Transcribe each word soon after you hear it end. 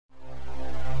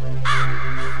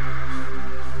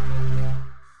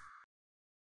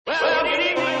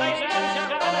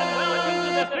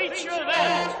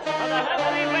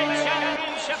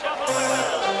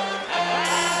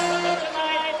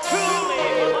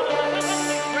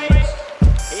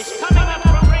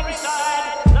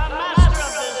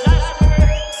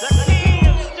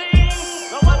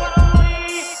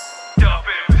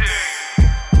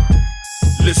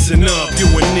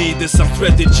some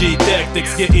strategy,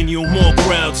 tactics, getting you more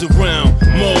crowds around.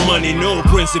 More money, no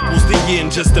principles, the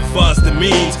end justifies the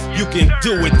means. You can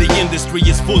do it, the industry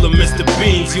is full of Mr.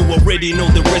 Beans. You already know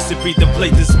the recipe to play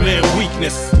this man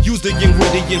weakness. Use the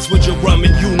ingredients with your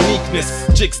rhyming uniqueness.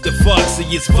 Chicks the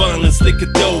foxiest, violence,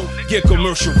 liquor dough. Get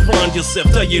commercial, find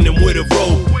yourself tying them with a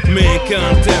rope.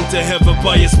 Mankind tend to have a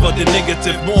bias for the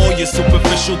negative. More you're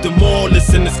superficial, the more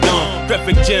listen is gone.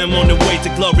 Traffic jam on the way to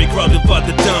glory, crowded by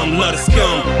the dumb. Lot of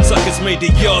scum, suckers made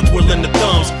the yard twirling the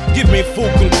thumbs. Give me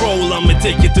full control, I'ma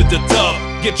take you to the top.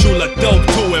 Get you like dope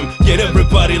to him. Get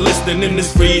everybody listening in the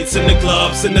streets, in the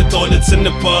clubs, in the toilets, in the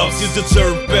pubs. You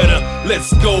deserve better.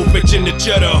 Let's go, bitch in the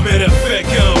cheddar. Matter of fact,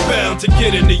 I'm bound to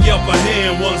get in the upper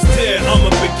hand. Once there, I'ma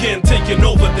begin taking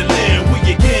over the land.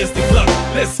 We against the clock.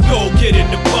 Let's go, get in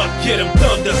the buck, get him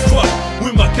thunderstruck.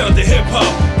 With my kind of hip hop.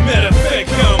 Matter of fact,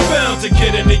 I'm bound to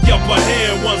get in the upper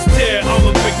hand. Once there,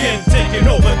 I'ma begin taking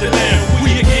over the land.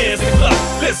 We against the clock.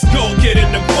 Let's go, get in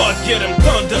the buck, get him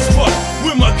thunderstruck.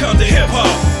 With my kind of hip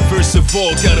hop. First of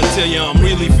all, gotta tell ya, I'm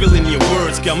really feeling your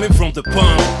words coming from the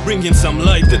palm. Bringing some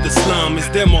light to the slum, is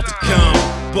there more to come?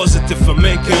 Positive for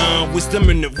mankind, wisdom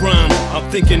in the rhyme. I'm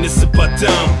thinking it's about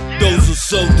time. Those who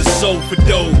sold the soul for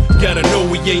dough, gotta know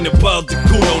we ain't about the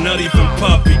culo, not even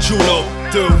Papi Chulo.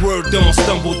 Third word don't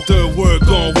stumble, third word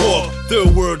gon' walk.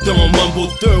 Third word don't mumble,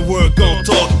 third word gon'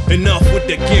 talk. Enough with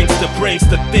the gangster brains,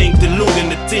 the thing, deluding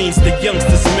the teens, the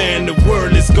youngsters, man, the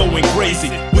world is going crazy.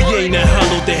 We ain't a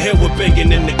hollow, the hell we're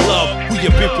banging in the club. We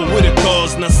are people with a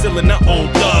cause, not selling our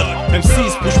own blood.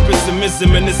 MCs push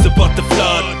pessimism and it's about to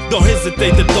flood. Don't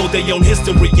hesitate to throw their own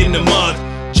history in the mud.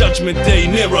 Judgment day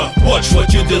nearer, watch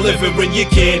what you're delivering. You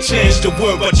can't change the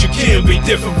world, but you can be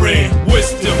different.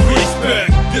 Wisdom,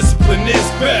 respect, discipline is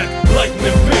back.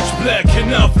 Lightning pitch black,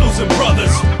 enough losing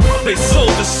brothers. They sold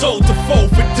the soul to foe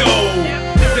for dough.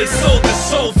 They sold the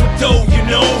soul for dough, you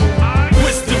know.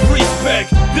 Wisdom,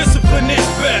 respect, discipline is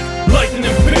back.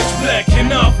 Lightning pitch black,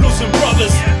 enough losing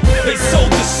brothers. They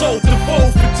sold the soul to foe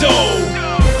for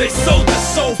dough. They sold the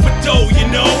soul for dough, you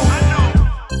know.